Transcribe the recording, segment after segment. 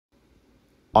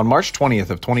On March 20th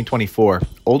of 2024,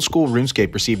 Old School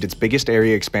RuneScape received its biggest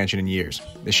area expansion in years,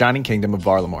 the Shining Kingdom of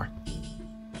Varlamore.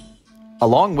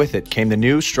 Along with it came the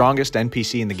new, strongest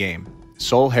NPC in the game,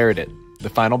 Soul Heredit, the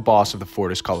final boss of the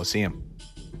Fortis Coliseum.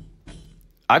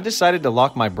 I've decided to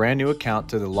lock my brand new account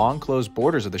to the long-closed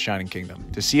borders of the Shining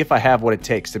Kingdom to see if I have what it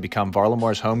takes to become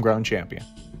Varlamore's homegrown champion.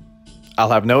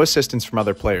 I'll have no assistance from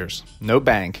other players, no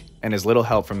bank, and as little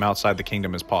help from outside the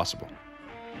kingdom as possible.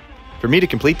 For me to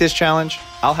complete this challenge,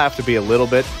 I'll have to be a little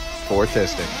bit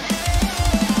Fortistic.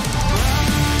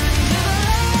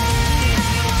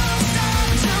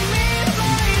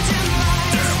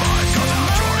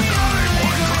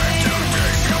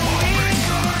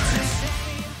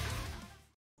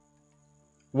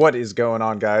 What is going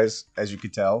on, guys? As you can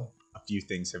tell, a few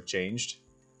things have changed.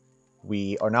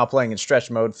 We are now playing in stretch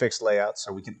mode, fixed layout,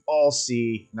 so we can all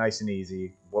see nice and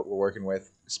easy what we're working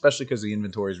with, especially because the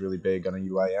inventory is really big on a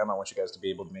UIM. I want you guys to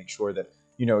be able to make sure that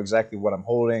you know exactly what I'm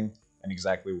holding and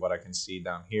exactly what I can see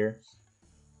down here.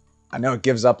 I know it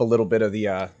gives up a little bit of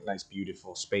the nice,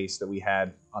 beautiful space that we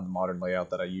had on the modern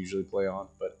layout that I usually play on,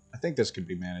 but I think this could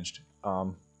be managed.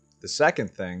 The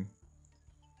second thing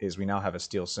is we now have a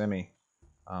steel semi.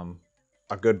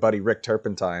 Our good buddy Rick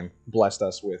Turpentine blessed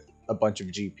us with a bunch of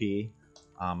GP.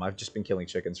 I've just been killing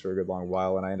chickens for a good long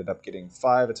while, and I ended up getting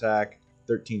 5 attack,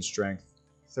 13 strength,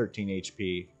 13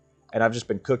 HP, and I've just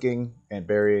been cooking and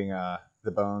burying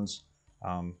the bones,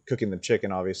 cooking the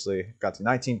chicken, obviously. Got to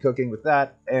 19 cooking with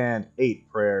that, and 8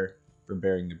 prayer from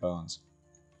burying the bones.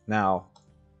 Now,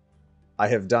 I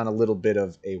have done a little bit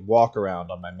of a walk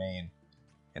around on my main,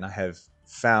 and I have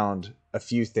found a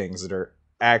few things that are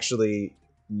actually,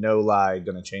 no lie,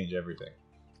 going to change everything.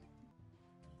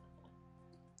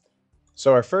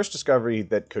 So our first discovery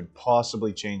that could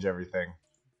possibly change everything,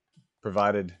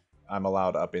 provided I'm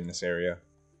allowed up in this area,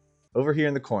 over here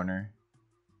in the corner,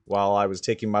 while I was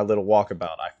taking my little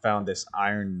walkabout, I found this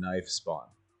iron knife spawn.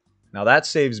 Now that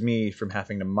saves me from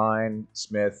having to mine,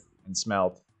 smith, and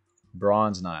smelt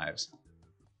bronze knives.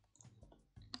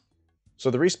 So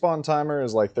the respawn timer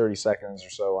is like 30 seconds or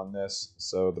so on this,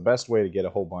 so the best way to get a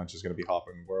whole bunch is going to be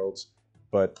hopping worlds,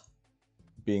 but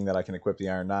being that I can equip the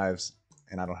iron knives,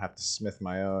 and I don't have to smith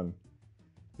my own,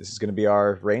 this is going to be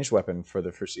our ranged weapon for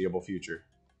the foreseeable future.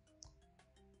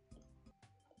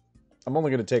 I'm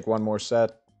only going to take one more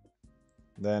set,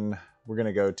 then we're going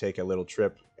to go take a little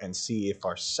trip and see if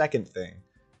our second thing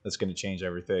that's going to change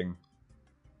everything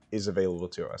is available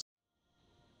to us.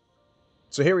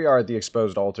 So here we are at the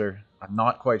exposed altar. I'm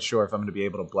not quite sure if I'm going to be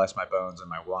able to bless my bones and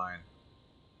my wine,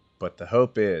 but the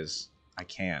hope is I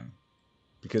can,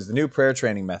 because the new prayer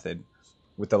training method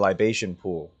with the libation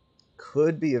pool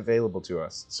could be available to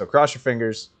us. So cross your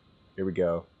fingers. Here we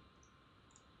go.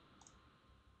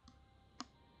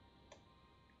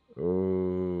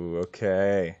 Ooh,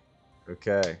 okay.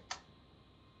 Okay.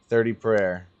 30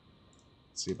 prayer.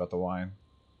 Let's see about the wine.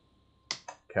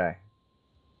 Okay.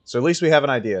 So at least we have an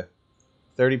idea.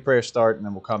 30 prayer start, and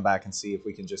then we'll come back and see if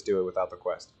we can just do it without the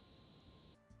quest.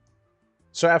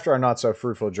 So after our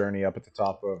not-so-fruitful journey up at the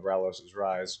top of Rallos'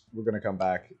 Rise, we're going to come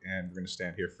back and we're going to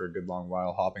stand here for a good long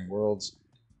while, hopping worlds,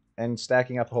 and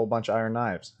stacking up a whole bunch of iron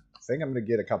knives. I think I'm going to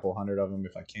get a couple hundred of them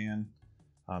if I can.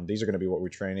 These are going to be what we're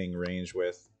training range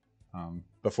with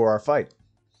before our fight.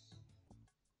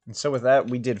 And so with that,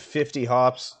 we did 50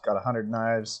 hops, got 100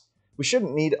 knives. We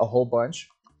shouldn't need a whole bunch,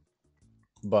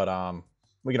 but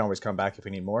we can always come back if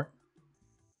we need more.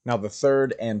 Now the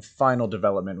third and final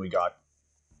development we got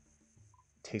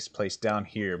takes place down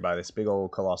here by this big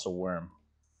old colossal worm.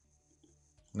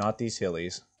 Not these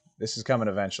hillies. This is coming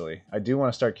eventually. I do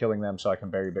want to start killing them so I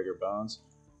can bury bigger bones.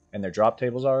 And their drop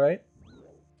table's alright.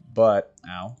 But,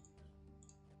 ow.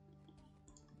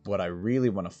 What I really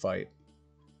want to fight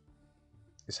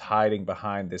is hiding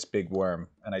behind this big worm.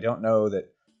 And I don't know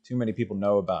that too many people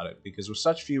know about it, because with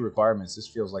such few requirements, this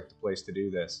feels like the place to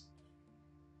do this.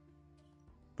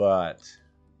 But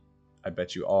I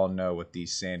bet you all know what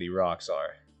these sandy rocks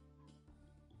are.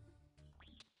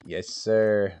 Yes,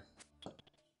 sir.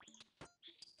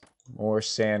 More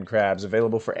sand crabs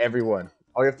available for everyone.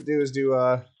 All you have to do is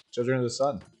do Children of the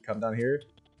Sun. Come down here,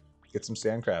 get some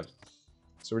sand crabs.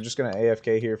 So we're just going to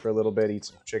AFK here for a little bit, eat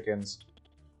some chickens,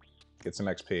 get some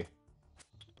XP.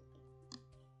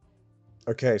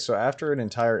 Okay, so after an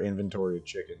entire inventory of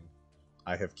chicken,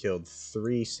 I have killed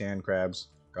 3 sand crabs,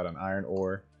 got an iron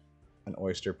ore, an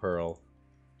oyster pearl,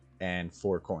 and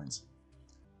 4 coins.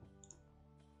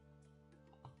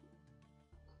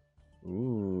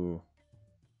 Ooh.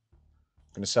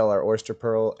 Gonna sell our oyster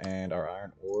pearl and our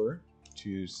iron ore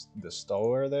to the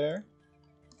store there.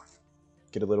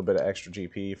 Get a little bit of extra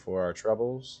GP for our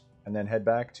troubles. and then head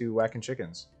back to whacking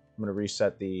chickens. I'm going to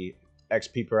reset the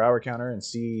XP per hour counter and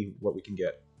see what we can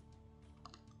get.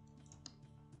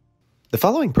 The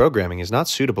following programming is not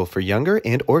suitable for younger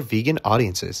and or vegan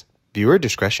audiences. Viewer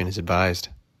discretion is advised.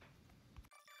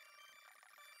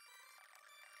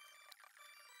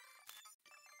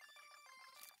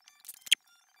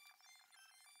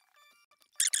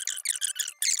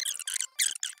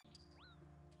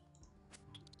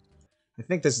 I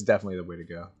think this is definitely the way to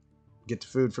go. Get the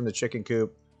food from the chicken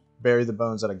coop, bury the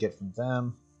bones that I get from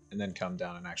them, and then come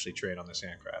down and actually trade on the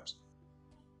sand crabs.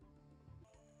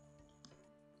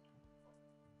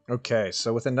 Okay,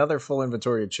 so with another full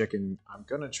inventory of chicken, I'm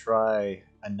going to try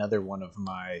another one of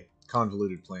my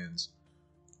convoluted plans.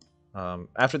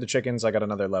 After the chickens, I got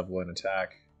another level in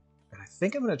attack, and I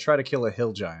think I'm going to try to kill a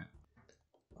hill giant.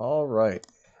 Alright,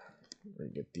 we're going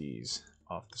to get these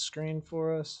off the screen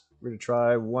for us. We're going to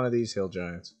try one of these hill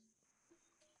giants.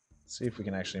 See if we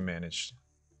can actually manage.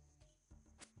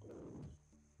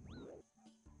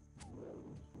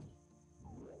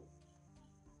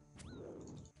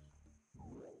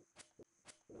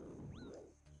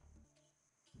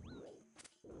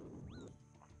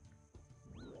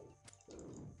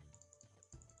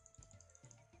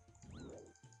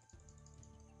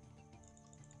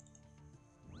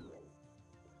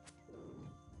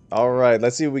 Alright,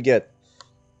 let's see what we get.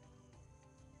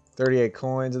 38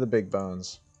 coins of the big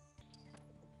bones.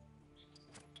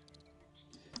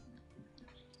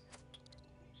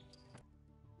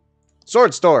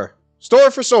 Sword store!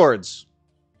 Store for swords!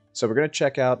 So we're going to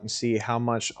check out and see how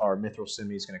much our mithril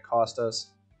simi is going to cost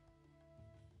us.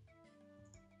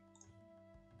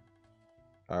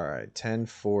 Alright,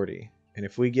 1040. And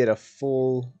if we get a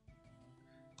full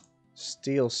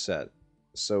steel set,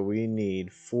 so we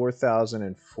need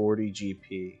 4040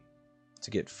 GP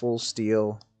to get full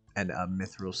steel and a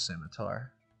mithril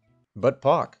scimitar. But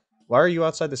Pock, why are you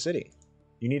outside the city?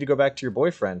 You need to go back to your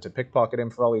boyfriend to pickpocket him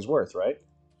for all he's worth, right?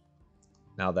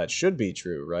 Now that should be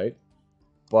true, right?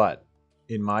 But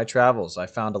in my travels, I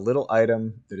found a little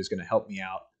item that is going to help me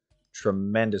out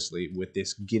tremendously with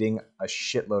this getting a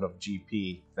shitload of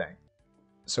GP thing.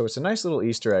 So it's a nice little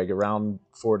Easter egg. Around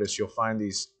Fortis, you'll find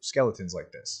these skeletons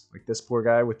like this. Like this poor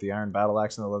guy with the iron battle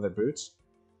axe and the leather boots.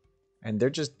 And they're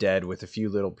just dead with a few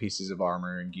little pieces of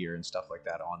armor and gear and stuff like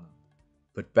that on them.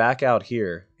 But back out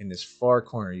here, in this far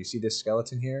corner, you see this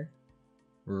skeleton here?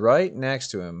 Right next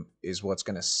to him is what's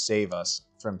going to save us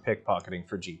from pickpocketing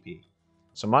for GP.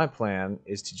 So my plan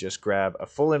is to just grab a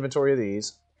full inventory of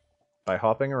these by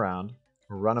hopping around,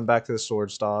 run them back to the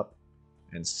sword stop,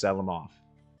 and sell them off.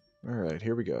 Alright,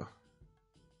 here we go.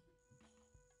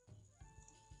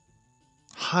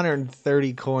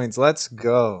 130 coins. Let's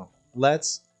go.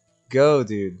 Let's go,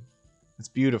 dude. That's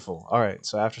beautiful. Alright,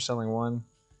 so after selling one,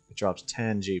 it drops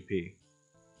 10 GP.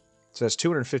 So that's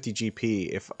 250 GP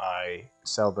if I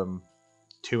sell them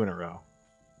 2 in a row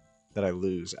that I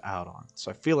lose out on. So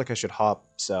I feel like I should hop,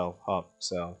 sell,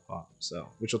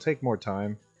 which will take more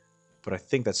time, but I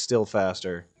think that's still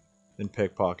faster than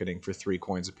pickpocketing for 3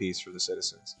 coins apiece for the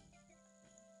citizens.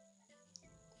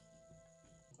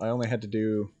 I only had to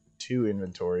do 2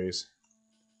 inventories.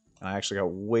 I actually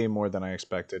got way more than I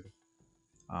expected.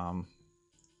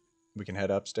 We can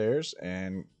head upstairs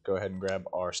and go ahead and grab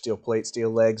our steel plate, steel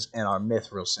legs, and our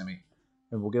mithril simi.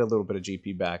 And we'll get a little bit of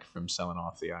GP back from selling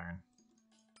off the iron.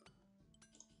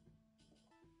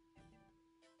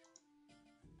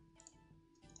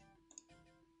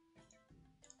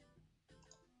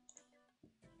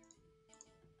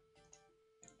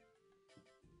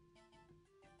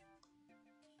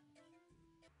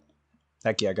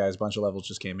 Heck yeah, guys, a bunch of levels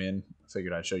just came in. I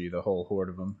figured I'd show you the whole horde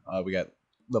of them. We got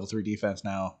level 3 defense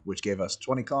now, which gave us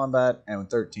 20 combat and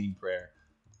 13 prayer.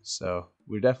 So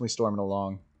we're definitely storming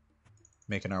along,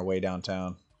 making our way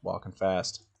downtown, walking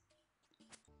fast.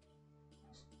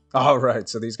 Alright,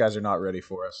 so these guys are not ready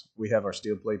for us. We have our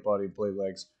steel plate body, plate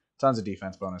legs, tons of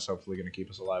defense bonus, hopefully going to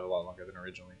keep us alive a lot longer than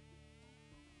originally.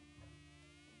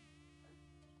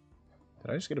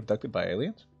 Did I just get abducted by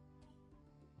aliens?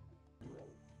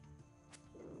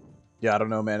 Yeah, I don't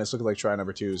know, man. It's looking like try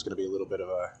number 2 is going to be a little bit of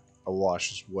a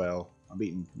wash as well. I'm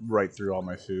eating right through all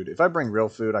my food. If I bring real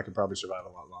food, I could probably survive a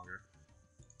lot longer.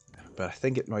 But I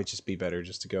think it might just be better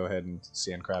just to go ahead and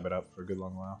sand crab it up for a good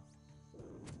long while.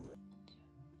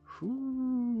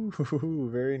 Whew,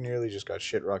 very nearly just got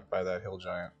shit rocked by that hill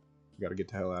giant. We gotta get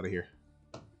the hell out of here.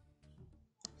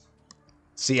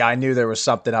 See, I knew there was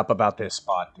something up about this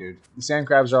spot, dude. The sand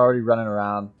crabs are already running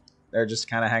around. They're just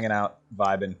kind of hanging out,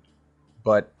 vibing.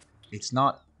 But it's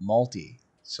not multi,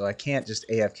 so I can't just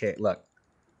AFK. Look,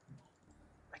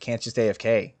 I can't just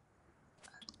AFK.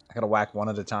 I gotta whack one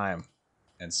at a time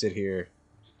and sit here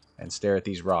and stare at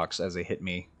these rocks as they hit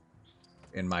me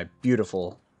in my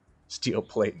beautiful steel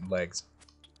plate and legs.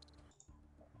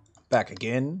 Back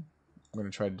again. I'm going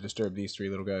to try to disturb these three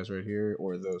little guys right here,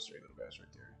 or those three little guys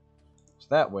right there. So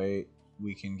that way,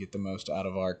 we can get the most out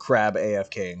of our crab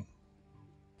AFK,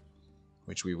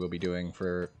 which we will be doing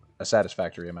for a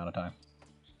satisfactory amount of time.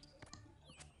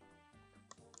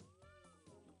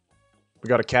 We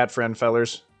got a cat friend,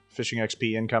 fellers. Fishing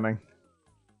XP incoming.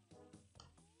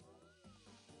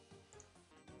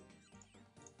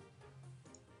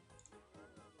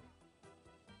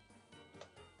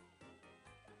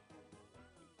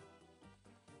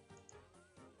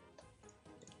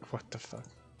 What the fuck?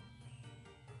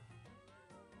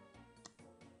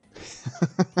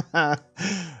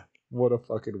 What a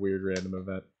fucking weird random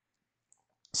event.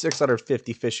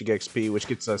 650 fishing XP, which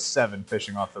gets us 7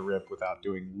 fishing off the rip without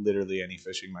doing literally any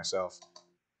fishing myself.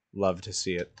 Love to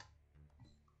see it.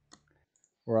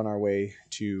 We're on our way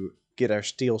to get our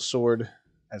steel sword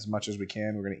as much as we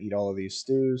can. We're going to eat all of these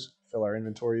stews, fill our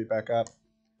inventory back up,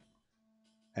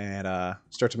 and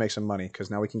start to make some money, because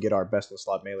now we can get our best in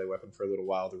slot melee weapon for a little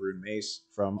while, the rune mace,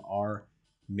 from our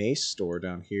mace store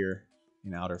down here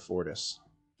in Outer Fortis.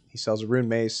 He sells a rune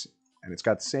mace, and it's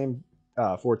got the same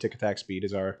 4-tick attack speed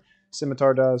as our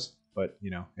scimitar does, but,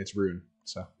 you know, it's rune,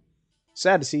 so.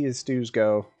 Sad to see his stews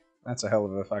go. That's a hell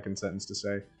of a fucking sentence to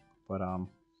say, but,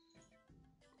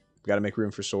 we gotta make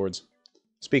room for swords.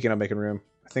 Speaking of making room,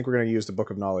 I think we're gonna use the Book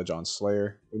of Knowledge on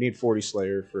Slayer. We need 40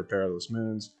 Slayer for Perilous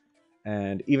Moons,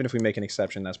 and even if we make an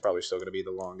exception, that's probably still gonna be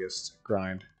the longest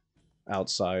grind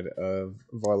outside of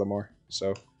Varlamore,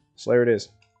 so Slayer it is.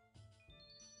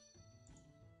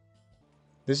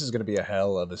 This is going to be a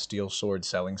hell of a steel sword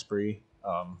selling spree.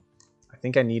 I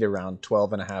think I need around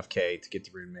 12.5k to get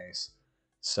the rune mace.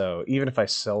 So even if I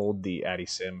sold the Addy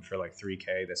Sim for like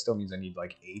 3k, that still means I need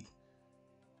like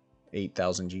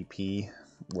 8,000 GP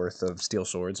worth of steel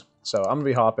swords. So I'm going to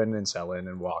be hopping and selling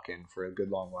and walking for a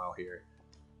good long while here.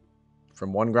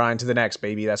 From one grind to the next,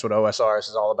 baby. That's what OSRs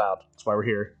is all about. That's why we're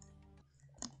here.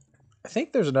 I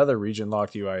think there's another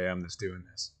region-locked UIM that's doing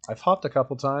this. I've hopped a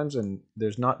couple times, and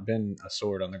there's not been a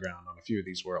sword on the ground on a few of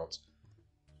these worlds.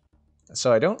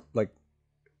 So I don't, like,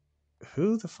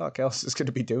 who the fuck else is going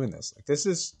to be doing this? Like, this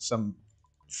is some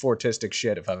Fortistic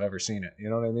shit if I've ever seen it. You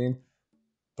know what I mean?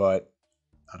 But,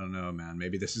 I don't know, man.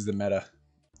 Maybe this is the meta.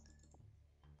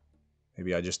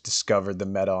 Maybe I just discovered the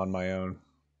meta on my own.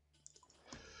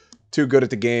 Too good at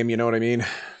the game, you know what I mean?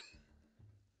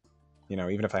 You know,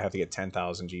 even if I have to get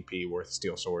 10,000 GP worth of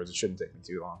steel swords, it shouldn't take me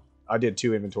too long. I did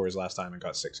 2 inventories last time and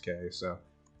got 6k, so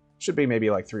should be maybe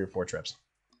like 3 or 4 trips.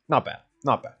 Not bad.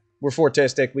 Not bad. We're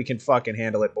Fortistic. We can fucking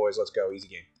handle it, boys. Let's go. Easy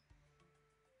game.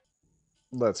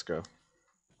 Let's go.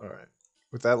 All right.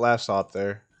 With that last hop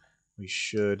there, we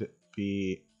should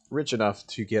be rich enough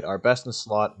to get our best in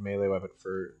slot melee weapon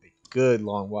for a good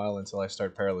long while until I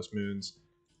start Perilous Moons,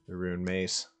 the Rune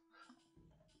Mace.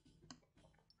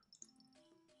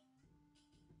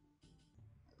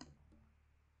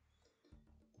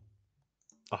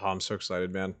 Oh, I'm so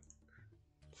excited, man.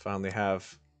 Finally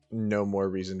have no more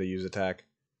reason to use attack.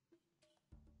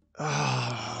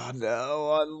 Oh, no.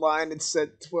 Online it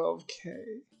said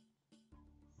 12k.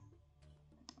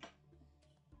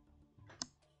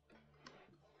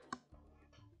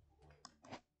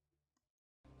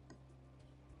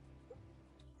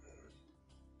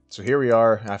 So here we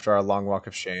are after our long walk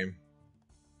of shame.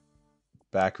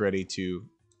 Back ready to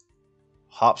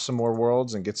hop some more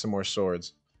worlds and get some more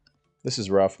swords. This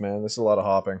is rough, man. This is a lot of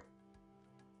hopping.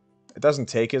 It doesn't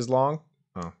take as long.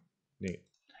 Oh, neat.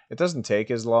 It doesn't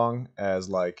take as long as,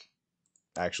 like,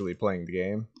 actually playing the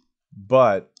game.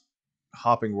 But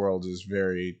hopping worlds is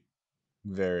very,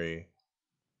 very,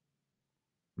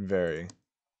 very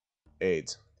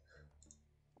AIDS.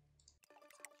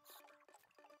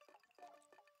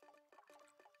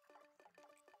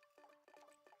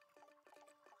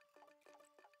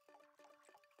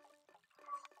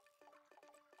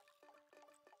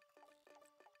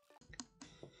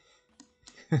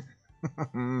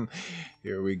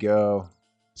 Here we go.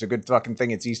 It's a good fucking thing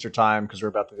it's Easter time because we're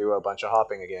about to do a bunch of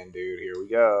hopping again, dude. Here we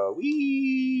go.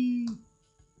 Whee!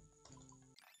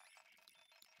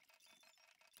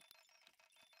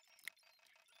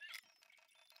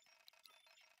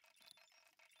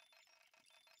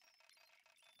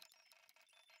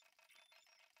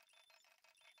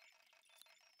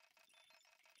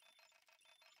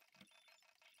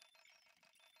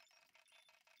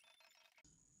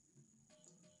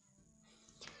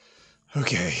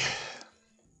 Okay.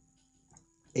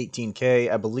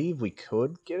 18k. I believe we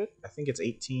could get it. I think it's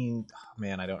 18. Oh,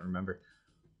 man, I don't remember.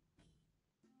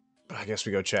 I guess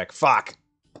we go check. Fuck.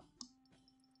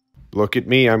 Look at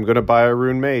me. I'm going to buy a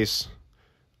rune mace.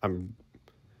 I'm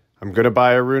going to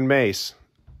buy a rune mace.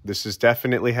 This is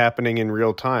definitely happening in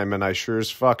real time, and I sure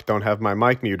as fuck don't have my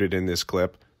mic muted in this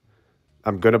clip.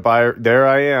 I'm going to buy... There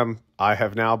I am. I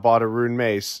have now bought a rune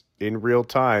mace in real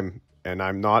time, and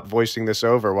I'm not voicing this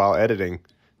over while editing.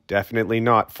 Definitely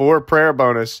not. For prayer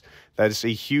bonus, that is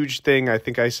a huge thing. I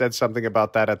think I said something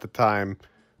about that at the time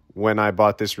when I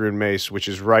bought this rune mace, which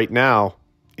is right now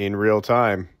in real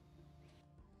time.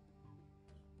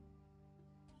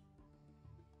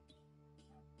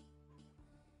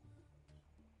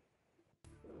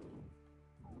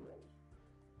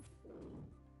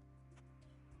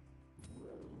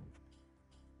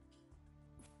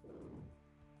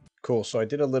 Cool. So I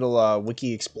did a little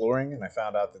wiki exploring, and I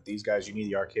found out that these guys, you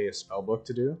need the Arceus spellbook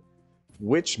to do,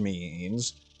 which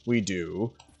means we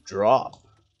do drop.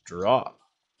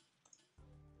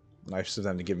 Nice of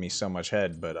them to give me so much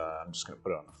head, but I'm just going to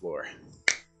put it on the floor.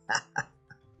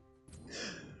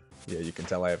 Yeah, you can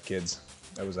tell I have kids.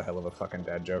 That was a hell of a fucking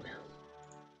dad joke.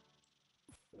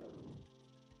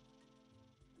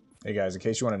 Hey guys, in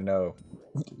case you wanted to know,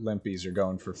 Limpies are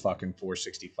going for fucking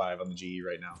 465 on the GE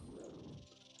right now.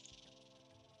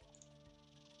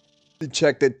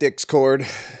 Check the Discord.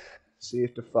 See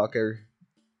if the fucker.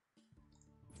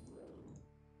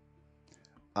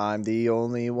 I'm the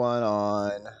only one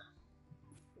on.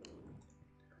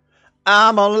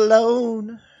 I'm all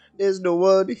alone. There's no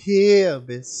one here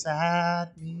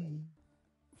beside me.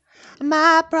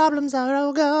 My problems are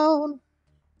all gone.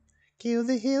 Kill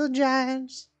the hill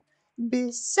giants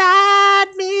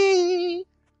beside me.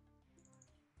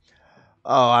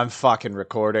 Oh, I'm fucking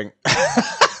recording.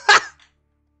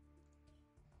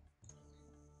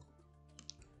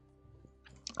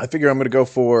 I figure I'm going to go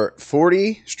for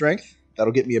 40 strength.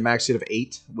 That'll get me a max hit of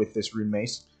 8 with this rune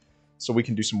mace. So we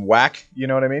can do some whack, you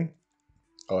know what I mean?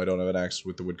 Oh, I don't have an axe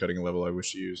with the woodcutting level I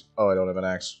wish to use. Oh, I don't have an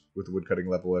axe with the woodcutting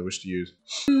level I wish to use.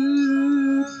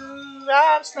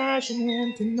 I'm smashing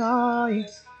him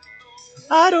tonight.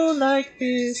 I don't like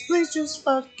this. Please just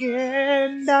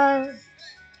fucking die.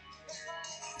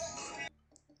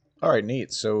 Alright,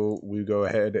 neat. So we go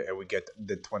ahead and we get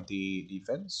the 20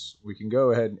 defense. We can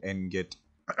go ahead and get...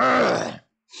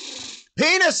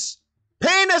 Penis!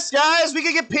 Penis, guys! We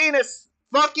can get penis!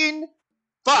 Fucking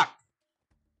fuck!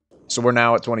 So we're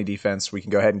now at 20 defense. We can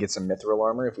go ahead and get some mithril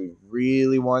armor if we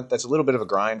really want. That's a little bit of a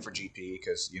grind for GP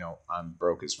because, you know, I'm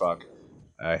broke as fuck.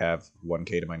 I have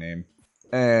 1k to my name.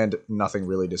 And nothing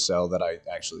really to sell that I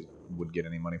actually would get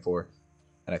any money for.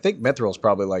 And I think mithril's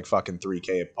probably like fucking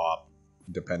 3k a pop,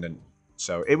 dependent.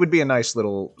 So it would be a nice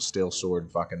little steel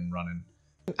sword fucking running.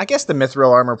 I guess the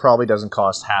mithril armor probably doesn't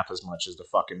cost half as much as the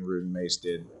fucking rune mace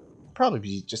did. Probably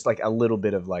be just like a little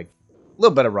bit of like, a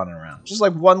little bit of running around. Just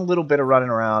like one little bit of running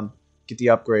around, get the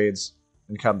upgrades,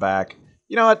 and come back.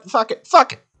 You know what? Fuck it.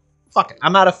 Fuck it. Fuck it.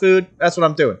 I'm out of food. That's what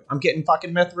I'm doing. I'm getting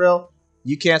fucking mithril.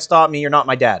 You can't stop me. You're not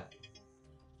my dad.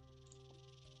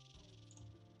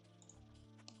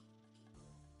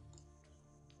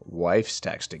 Wife's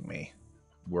texting me.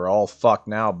 We're all fucked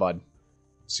now, bud.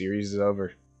 Series is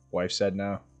over. Wife said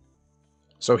no.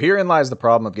 So herein lies the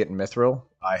problem of getting mithril.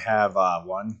 I have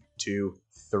 1, 2,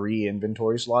 3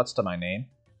 inventory slots to my name.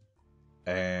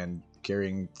 And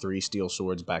carrying 3 steel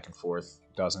swords back and forth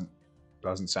doesn't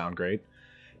sound great.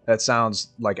 That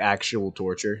sounds like actual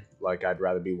torture. Like I'd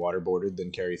rather be waterboarded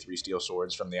than carry 3 steel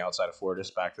swords from the outside of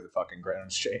Fortis back to the fucking ground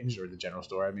exchange, or the general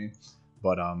store, I mean.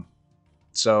 But,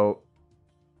 so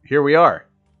here we are.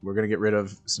 We're going to get rid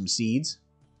of some seeds.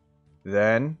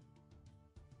 Then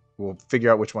we'll figure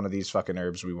out which one of these fucking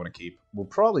herbs we want to keep. We'll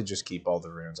probably just keep all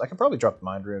the runes. I can probably drop the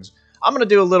mind runes. I'm going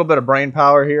to do a little bit of brain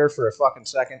power here for a fucking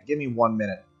second. Give me 1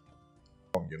 minute.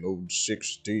 You load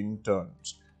 16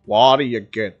 tons. What do you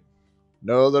get?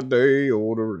 Another day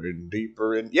older and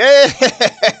deeper in...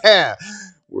 Yeah!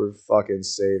 We're fucking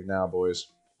saved now, boys.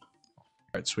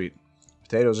 Alright, sweet.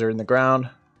 Potatoes are in the ground.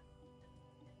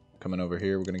 Coming over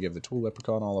here, we're going to give the tool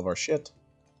leprechaun all of our shit.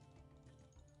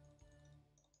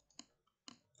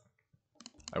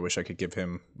 I wish I could give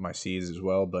him my seeds as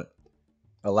well, but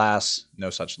alas, no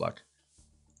such luck.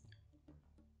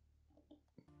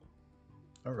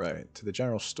 Alright, to the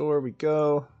general store we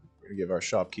go. We're going to give our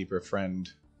shopkeeper friend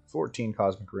 14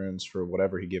 cosmic runes for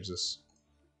whatever he gives us.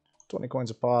 20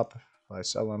 coins a pop. If I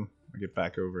sell them, I get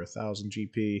back over 1,000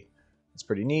 GP. That's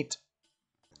pretty neat.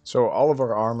 So all of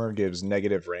our armor gives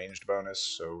negative ranged bonus,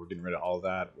 so we're getting rid of all of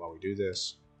that while we do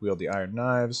this. Wield the iron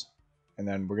knives, and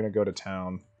then we're going to go to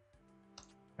town.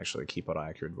 Actually, keep it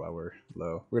accurate while we're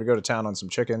low. We're going to go to town on some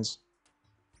chickens.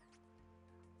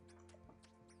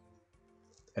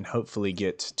 And hopefully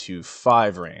get to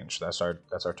 5 range. That's our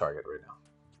target right now.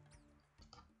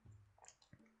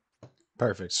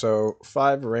 Perfect. So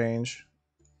 5 range.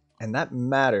 And that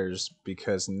matters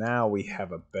because now we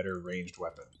have a better ranged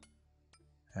weapon.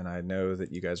 And I know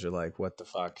that you guys are like, what the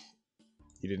fuck?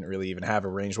 You didn't really even have a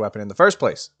ranged weapon in the first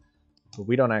place. But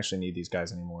we don't actually need these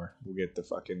guys anymore. We'll get the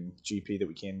fucking GP that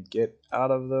we can get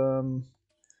out of them.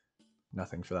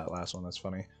 Nothing for that last one. That's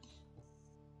funny.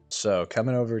 So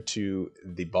coming over to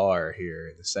the bar here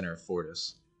in the center of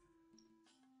Fortis,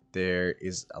 there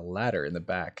is a ladder in the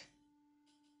back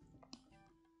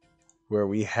where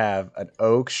we have an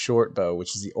oak short bow,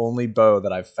 which is the only bow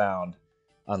that I've found,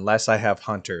 unless I have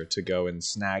Hunter to go and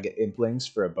snag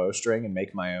implings for a bowstring and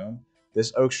make my own.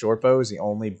 This oak short bow is the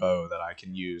only bow that I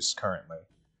can use currently.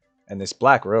 And this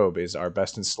black robe is our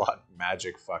best in slot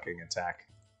magic fucking attack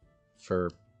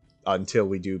for until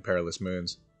we do Perilous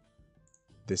Moons.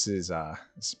 This is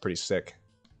pretty sick.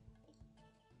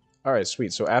 Alright,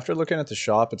 sweet. So after looking at the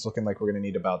shop, it's looking like we're going to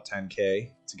need about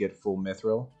 10k to get full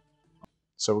mithril.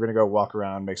 So we're going to go walk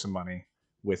around, make some money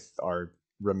with our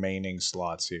remaining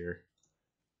slots here.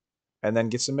 And then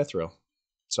get some mithril.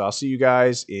 So I'll see you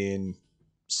guys in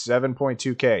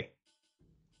 7.2k.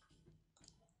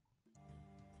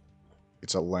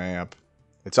 It's a lamp.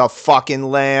 It's a fucking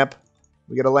lamp.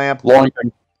 We get a lamp.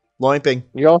 Loimping. Loimping.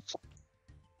 Yes.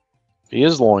 He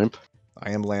is Loimp.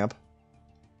 I am lamp.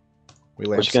 We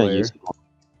lamp We're just gonna slayer. use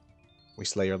We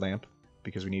slayer lamp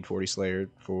because we need 40 slayer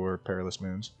for Perilous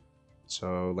Moons.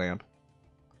 So lamp.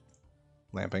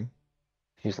 Lamping.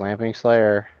 He's Lamping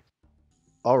Slayer.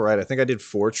 Alright, I think I did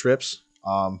 4 trips.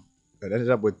 It ended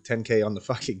up with 10k on the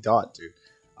fucking dot, dude.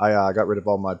 I got rid of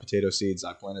all my potato seeds.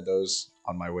 I planted those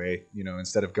on my way. You know,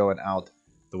 instead of going out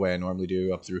the way I normally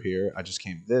do up through here, I just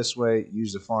came this way,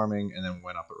 used the farming, and then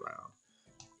went up around.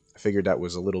 I figured that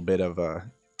was a little bit of a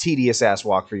tedious ass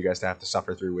walk for you guys to have to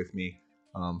suffer through with me.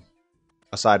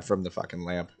 Aside from the fucking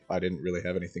lamp, I didn't really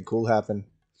have anything cool happen.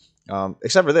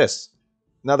 Except for this.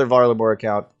 Another Varlamore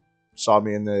account saw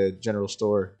me in the general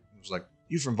store. It was like,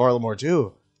 "You from Varlamore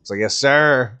too?" I was like, "Yes,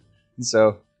 sir." And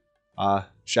so,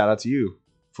 shout out to you,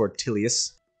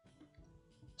 Fortilius.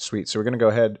 Sweet. So we're going to go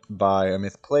ahead and buy a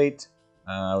myth plate.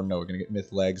 No, we're going to get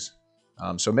myth legs.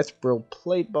 So mithril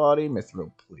plate body,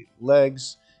 mithril plate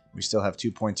legs. We still have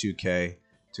 2.2k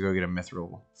to go get a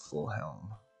mithril full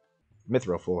helm.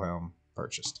 Mithril full helm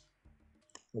purchased.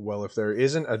 Well, if there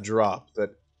isn't a drop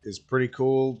that is pretty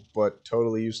cool but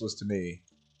totally useless to me,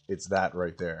 it's that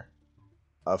right there.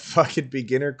 A fucking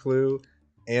beginner clue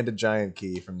and a giant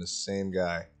key from the same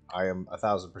guy. I am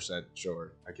 1000%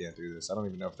 sure I can't do this. I don't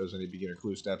even know if there's any beginner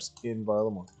clue steps in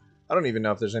Varlamore. I don't even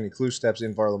know if there's any clue steps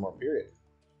in Varlamore, period.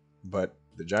 But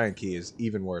the giant key is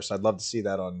even worse. I'd love to see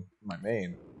that on my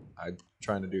main. I'm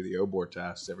trying to do the Obor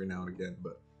tasks every now and again,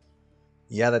 but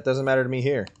yeah, that doesn't matter to me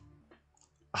here.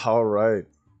 Alright.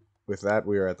 With that,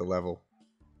 we are at the level.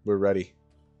 We're ready.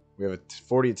 We have a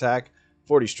 40 attack,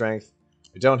 40 strength.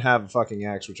 I don't have a fucking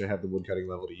axe, which I have the woodcutting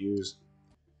level to use.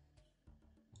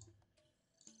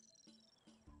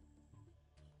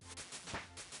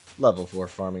 Level 4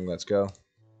 farming, let's go.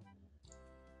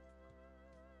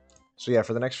 So yeah,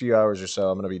 for the next few hours or so,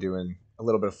 I'm going to be doing a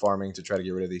little bit of farming to try to get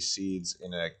rid of these seeds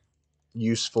in a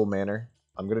useful manner.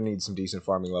 I'm going to need some decent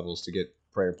farming levels to get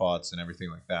prayer pots and everything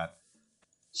like that.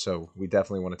 So we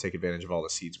definitely want to take advantage of all the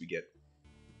seeds we get.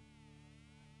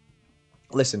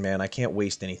 Listen, man, I can't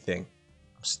waste anything.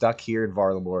 I'm stuck here in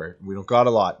Varlamore. We don't got a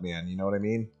lot, man. You know what I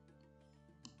mean?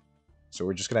 So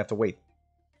we're just going to have to wait.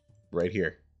 Right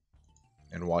here.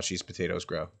 And watch these potatoes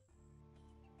grow.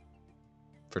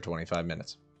 For 25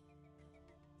 minutes.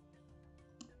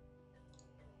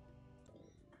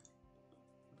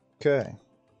 Okay.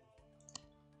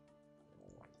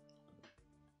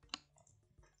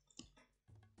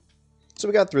 So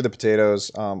we got through the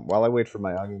potatoes. While I wait for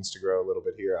my onions to grow a little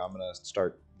bit here, I'm going to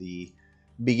start the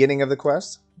beginning of the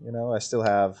quest. You know,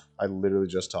 I literally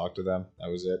just talked to them.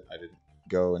 That was it. I didn't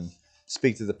go and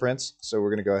speak to the prince. So we're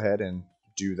going to go ahead and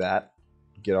do that.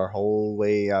 Get our whole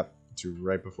way up to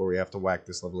right before we have to whack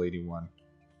this level 81.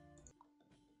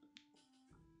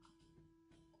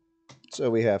 So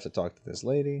we have to talk to this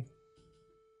lady.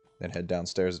 Then head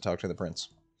downstairs to talk to the prince.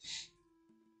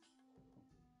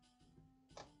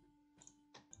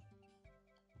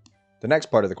 The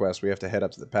next part of the quest, we have to head up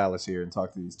to the palace here and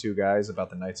talk to these 2 guys about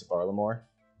the Knights of Varlamore.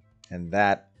 And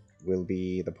that will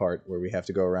be the part where we have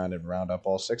to go around and round up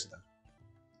all 6 of them.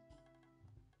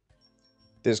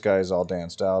 This guy is all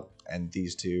danced out, and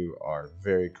these 2 are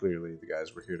very clearly the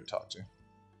guys we're here to talk to.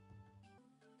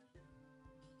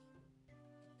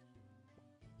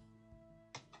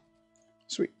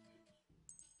 Sweet.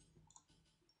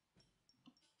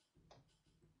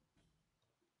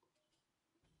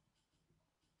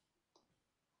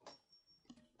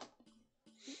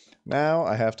 Now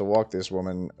I have to walk this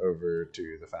woman over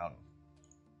to the fountain.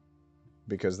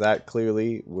 Because that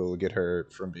clearly will get her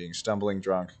from being stumbling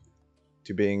drunk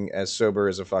to being as sober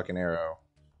as a fucking arrow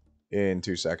in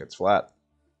 2 seconds flat.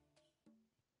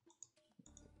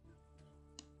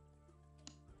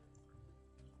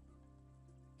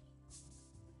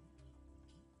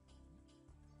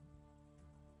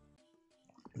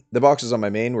 The boxes on my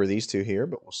main were these two here,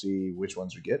 but we'll see which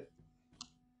ones we get.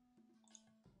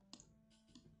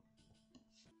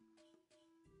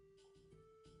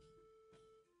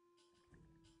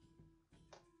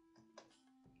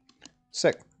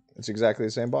 Sick. It's exactly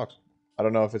the same box. I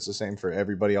don't know if it's the same for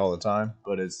everybody all the time,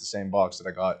 but it's the same box that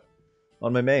I got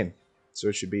on my main. So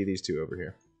it should be these two over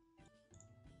here.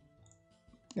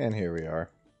 And here we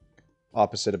are.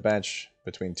 Opposite a bench,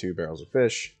 between 2 barrels of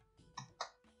fish.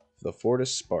 The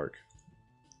Fortis Spark.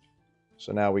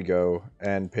 So now we go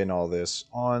and pin all this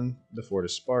on the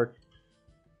Fortis Spark.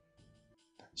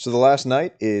 So the last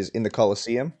knight is in the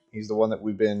Colosseum. He's the one that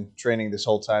we've been training this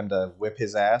whole time to whip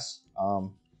his ass.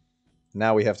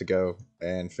 Now we have to go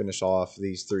and finish off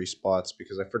these 3 spots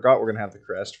because I forgot we're going to have the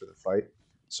crest for the fight.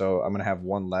 So I'm going to have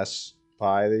 1 less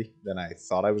pie than I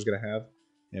thought I was going to have.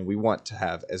 And we want to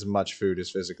have as much food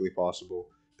as physically possible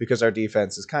because our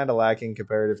defense is kind of lacking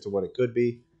comparative to what it could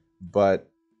be. But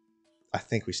I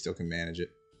think we still can manage it.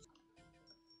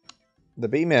 The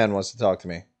bee-man wants to talk to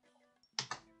me.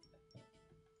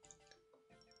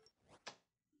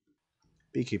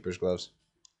 Beekeeper's gloves.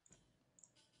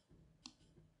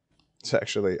 It's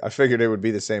actually, I figured it would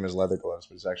be the same as leather gloves,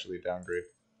 but it's actually a downgrade.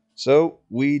 So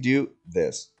we do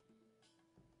this.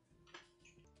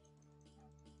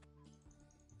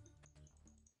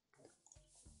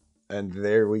 And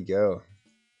there we go.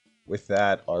 With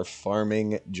that, our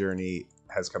farming journey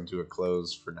has come to a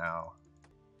close for now.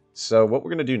 So what we're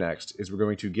going to do next is we're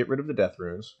going to get rid of the death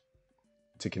runes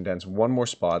to condense 1 more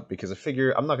spot because I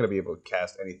figure I'm not going to be able to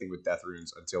cast anything with death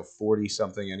runes until 40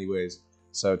 something anyways.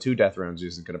 So 2 death runes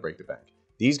isn't going to break the bank.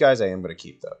 These guys I am going to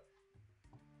keep though.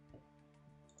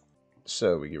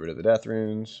 So we get rid of the death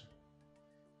runes.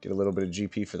 Get a little bit of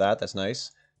GP for that. That's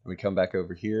nice. And we come back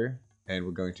over here and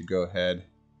we're going to go ahead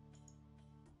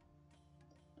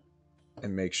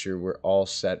and make sure we're all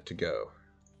set to go.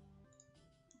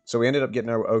 So we ended up getting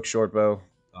our oak shortbow.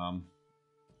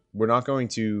 We're not going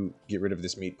to get rid of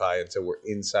this meat pie until we're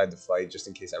inside the fight, just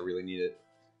in case I really need it.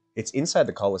 It's inside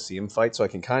the Colosseum fight, so I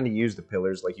can kind of use the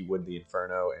pillars like you would the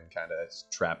Inferno and kind of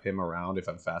trap him around if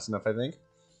I'm fast enough, I think.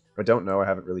 I don't know. I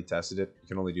haven't really tested it. You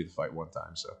can only do the fight 1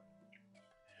 time, so.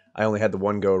 I only had the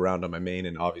 1 go around on my main,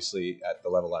 and obviously at the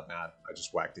level I'm at, I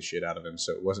just whacked the shit out of him,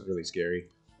 so it wasn't really scary.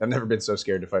 I've never been so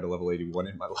scared to fight a level 81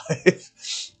 in my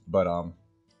life. But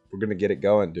we're going to get it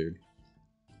going, dude.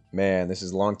 Man, this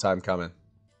is a long time coming.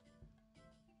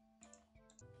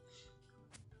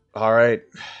 All right.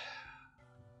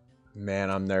 Man,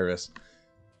 I'm nervous.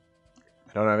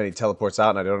 I don't have any teleports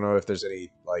out, and I don't know if there's any,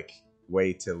 like,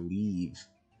 way to leave.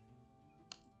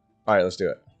 All right, let's do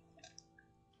it.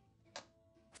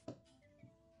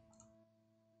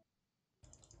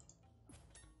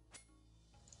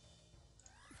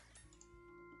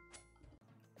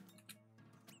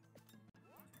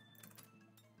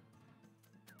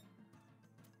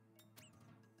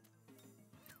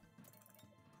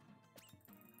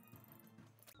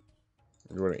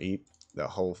 You want to eat the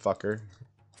whole fucker?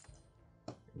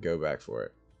 Go back for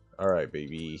it. Alright,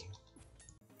 baby.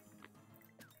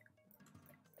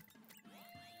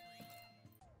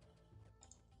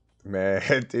 Man,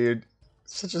 dude.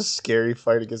 Such a scary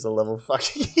fight against a level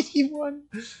fucking 81.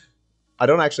 I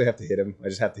don't actually have to hit him. I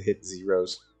just have to hit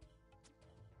zeros.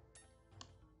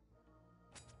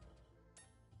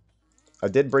 I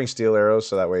did bring steel arrows,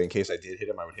 so that way in case I did hit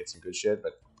him, I would hit some good shit,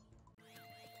 but...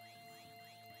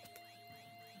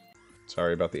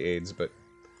 Sorry about the AIDS, but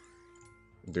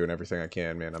I'm doing everything I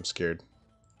can, man. I'm scared.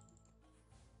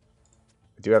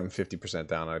 I do have him 50%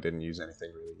 down. I didn't use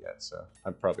anything really yet, so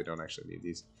I probably don't actually need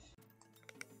these.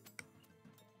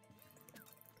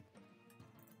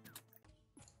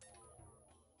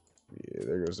 Yeah,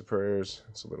 there goes the prayers.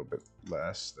 It's a little bit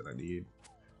less than I need.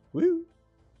 Woo!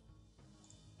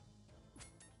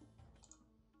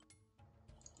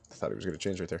 I thought he was going to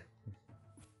change right there.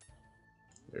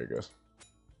 There he goes.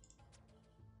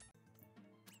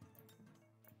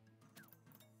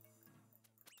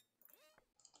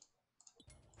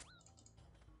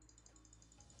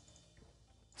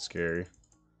 Scary.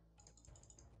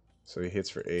 So he hits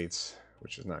for 8s,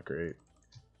 which is not great.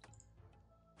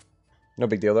 No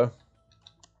big deal, though.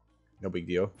 No big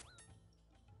deal.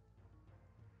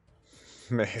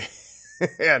 Man.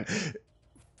 This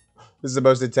is the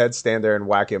most intense. Stand there and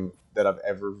whack him that I've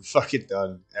ever fucking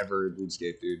done ever in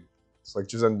RuneScape, dude. It's like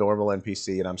just a normal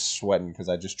NPC, and I'm sweating because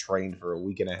I just trained for a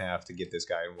week and a half to get this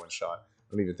guy in one shot.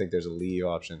 I don't even think there's a leave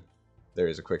option. There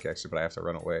is a quick exit, but I have to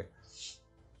run away.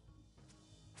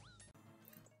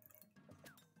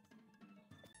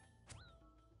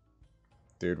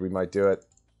 Dude, we might do it.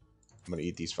 I'm gonna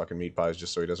eat these fucking meat pies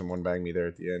just so he doesn't one-bang me there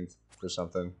at the end or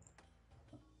something.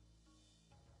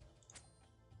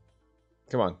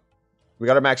 Come on. We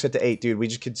got our max hit to 8, dude. We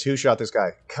just can two-shot this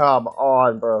guy. Come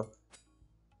on, bro.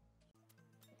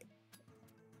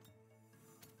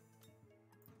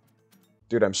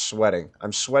 Dude, I'm sweating.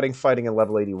 I'm sweating fighting at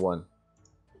level 81.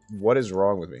 What is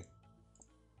wrong with me?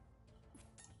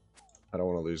 I don't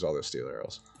want to lose all those steel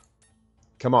arrows.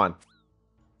 Come on.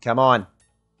 Come on.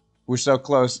 We're so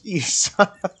close. You son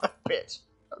of a bitch.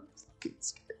 I'm fucking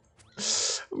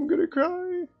scared. I'm gonna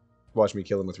cry. Watch me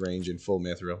kill him with range in full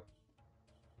mithril.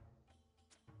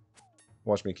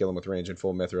 Watch me kill him with range in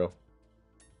full mithril.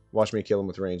 Watch me kill him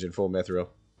with range in full mithril.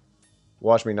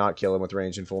 Watch me not kill him with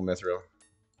range in full mithril.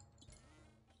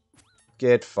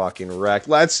 Get fucking wrecked.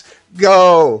 Let's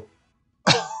go!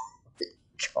 Oh my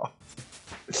god.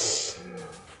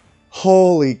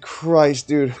 Holy Christ,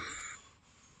 dude.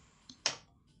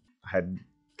 I had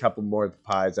a couple more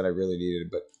pies that I really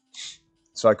needed, but...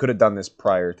 So I could have done this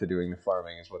prior to doing the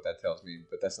farming, is what that tells me,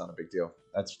 but that's not a big deal.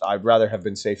 I'd rather have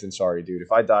been safe than sorry, dude.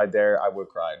 If I died there, I would have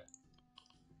cried.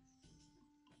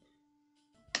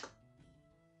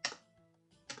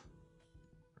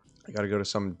 I gotta go to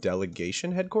some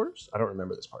delegation headquarters? I don't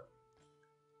remember this part.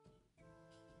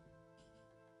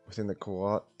 Within the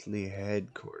Quatley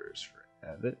headquarters for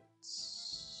Evans.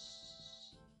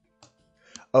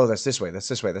 Oh, that's this way. That's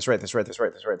this way. That's right. That's right. That's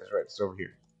right. That's right. That's right. It's over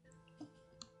here.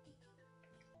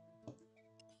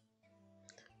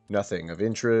 Nothing of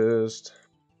interest.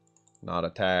 Not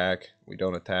attack. We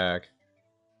don't attack.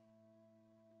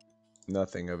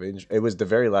 Nothing of interest. It was the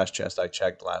very last chest I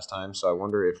checked last time, so I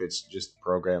wonder if it's just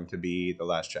programmed to be the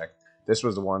last check. This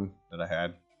was the one that I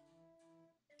had.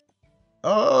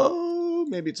 Oh,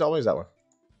 maybe it's always that one.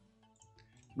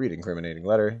 Read incriminating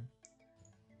letter.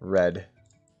 Read.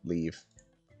 Leave.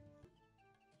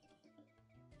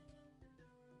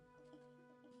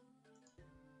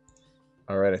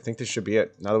 Alright, I think this should be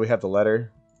it. Now that we have the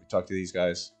letter, we talk to these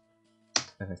guys.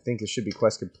 And I think this should be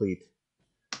quest complete.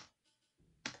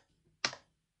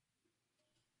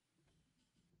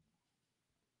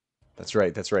 That's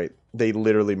right, that's right. They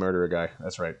literally murder a guy.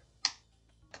 That's right.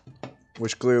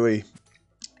 Which clearly,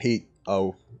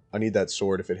 oh, I need that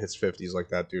sword if it hits 50s like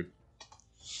that, dude.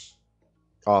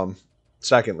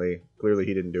 Secondly, clearly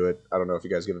he didn't do it. I don't know if you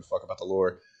guys give a fuck about the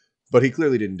lore. But he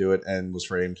clearly didn't do it and was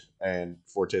framed. And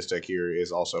Fortistic here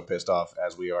is also pissed off,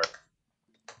 as we are.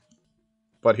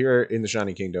 But here in the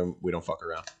Shiny Kingdom, we don't fuck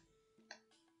around.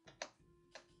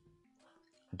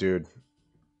 Dude.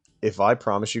 If I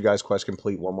promise you guys quest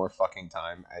complete one more fucking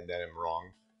time and then I'm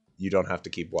wrong, you don't have to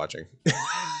keep watching.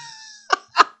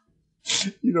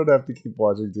 You don't have to keep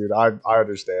watching, dude. I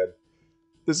understand.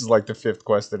 This is like the 5th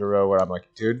quest in a row where I'm like,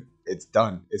 dude, it's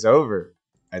done. It's over.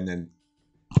 And then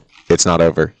it's not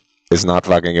over. It's not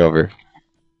fucking over.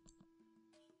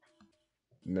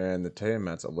 Man, the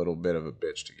Tiamat's a little bit of a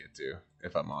bitch to get to,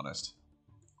 if I'm honest.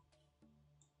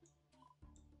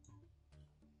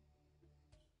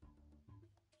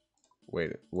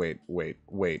 Wait. I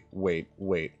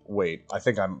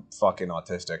think I'm fucking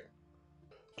autistic.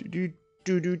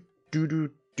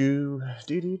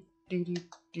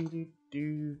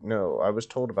 No, I was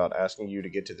told about asking you to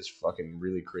get to this fucking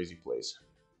really crazy place.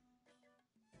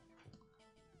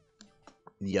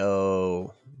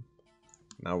 Yo.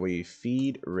 Now we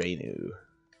feed Rainu.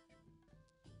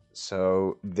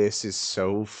 So, this is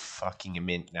so fucking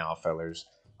mint now, fellers.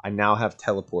 I now have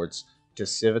teleports to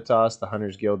Civitas, the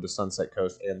Hunters Guild, the Sunset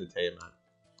Coast, and the Tiamat.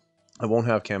 I won't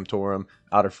have Camptorum,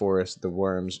 Outer Forest, the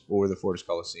Worms, or the Fortis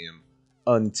Coliseum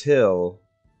until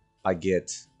I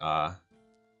get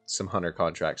some hunter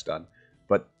contracts done.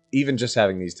 But even just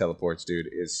having these teleports, dude,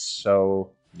 is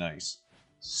so nice.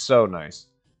 So nice.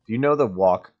 Do you know the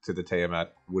walk to the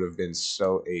Tiamat would have been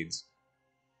so AIDS?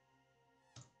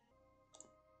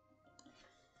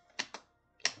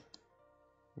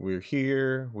 We're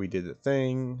here. We did the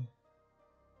thing.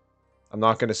 I'm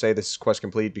not going to say this is quest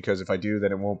complete, because if I do,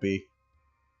 then it won't be.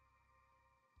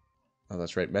 Oh,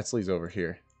 that's right. Metzley's over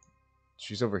here.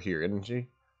 She's over here, isn't she?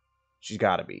 She's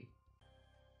got to be.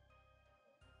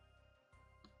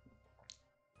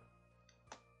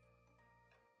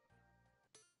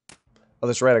 Oh,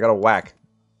 that's right. I got a whack.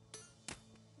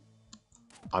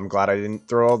 I'm glad I didn't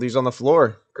throw all these on the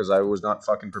floor, because I was not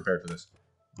fucking prepared for this.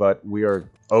 But we are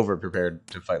over-prepared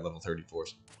to fight level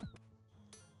 34s.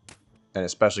 And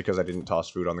especially because I didn't toss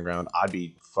food on the ground. I'd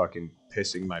be fucking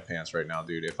pissing my pants right now,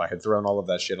 dude. If I had thrown all of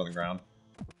that shit on the ground.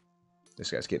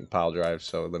 This guy's getting pile drived,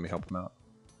 so let me help him out.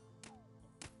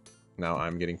 Now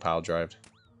I'm getting pile drived.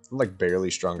 I'm like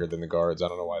barely stronger than the guards. I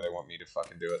don't know why they want me to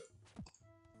fucking do it.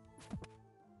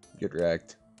 Get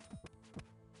wrecked.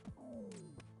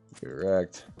 Get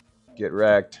wrecked. Get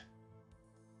wrecked.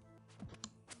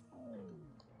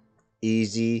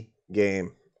 Easy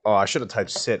game. Oh, I should have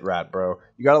typed sit rat, bro.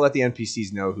 You gotta let the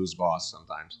NPCs know who's boss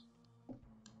sometimes.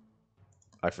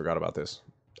 I forgot about this.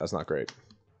 That's not great.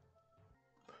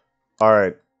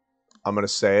 Alright. I'm gonna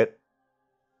say it.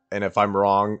 And if I'm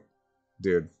wrong,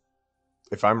 dude.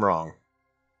 If I'm wrong.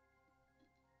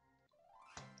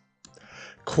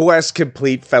 Quest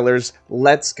complete, fellers.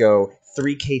 Let's go.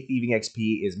 3k thieving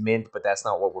XP is mint, but that's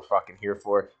not what we're fucking here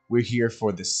for. We're here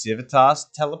for the Civitas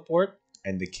teleport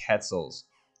and the Quetzals.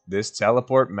 This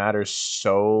teleport matters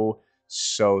so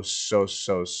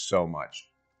much.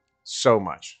 So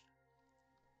much.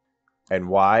 And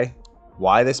why?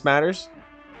 Why this matters?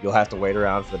 You'll have to wait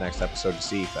around for the next episode to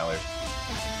see, fellers.